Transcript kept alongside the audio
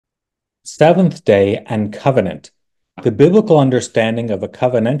Seventh day and covenant. The biblical understanding of a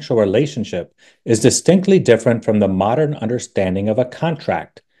covenantal relationship is distinctly different from the modern understanding of a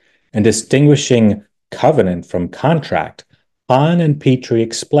contract. In distinguishing covenant from contract, Hahn and Petrie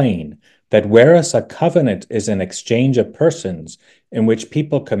explain that whereas a covenant is an exchange of persons in which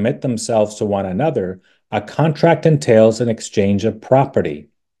people commit themselves to one another, a contract entails an exchange of property.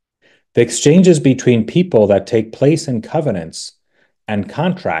 The exchanges between people that take place in covenants and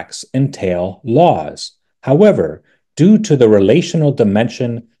contracts entail laws. However, due to the relational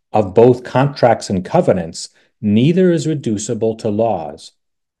dimension of both contracts and covenants, neither is reducible to laws.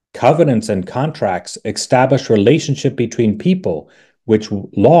 Covenants and contracts establish relationship between people, which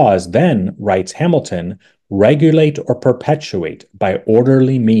laws then, writes Hamilton, regulate or perpetuate by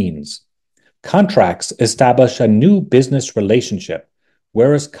orderly means. Contracts establish a new business relationship,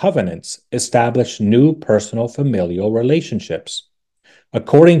 whereas covenants establish new personal familial relationships.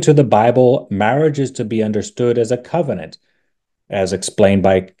 According to the Bible, marriage is to be understood as a covenant, as explained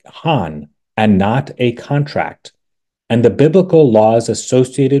by Hahn, and not a contract. And the biblical laws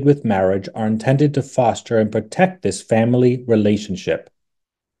associated with marriage are intended to foster and protect this family relationship.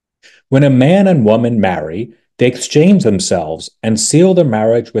 When a man and woman marry, they exchange themselves and seal their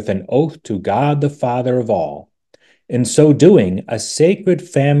marriage with an oath to God the Father of all. In so doing, a sacred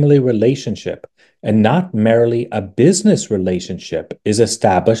family relationship, and not merely a business relationship, is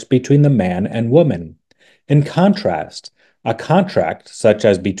established between the man and woman. In contrast, a contract, such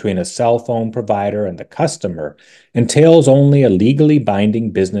as between a cell phone provider and the customer, entails only a legally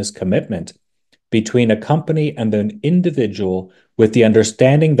binding business commitment between a company and an individual, with the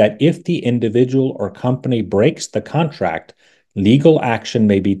understanding that if the individual or company breaks the contract, legal action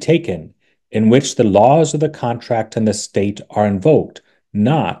may be taken, in which the laws of the contract and the state are invoked,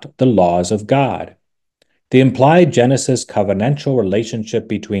 not the laws of God. The implied Genesis covenantal relationship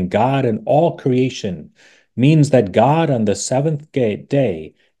between God and all creation means that God on the seventh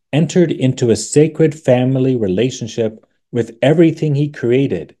day entered into a sacred family relationship with everything he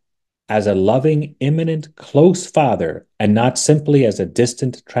created as a loving, immanent, close Father, and not simply as a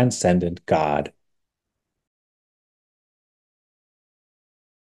distant, transcendent God.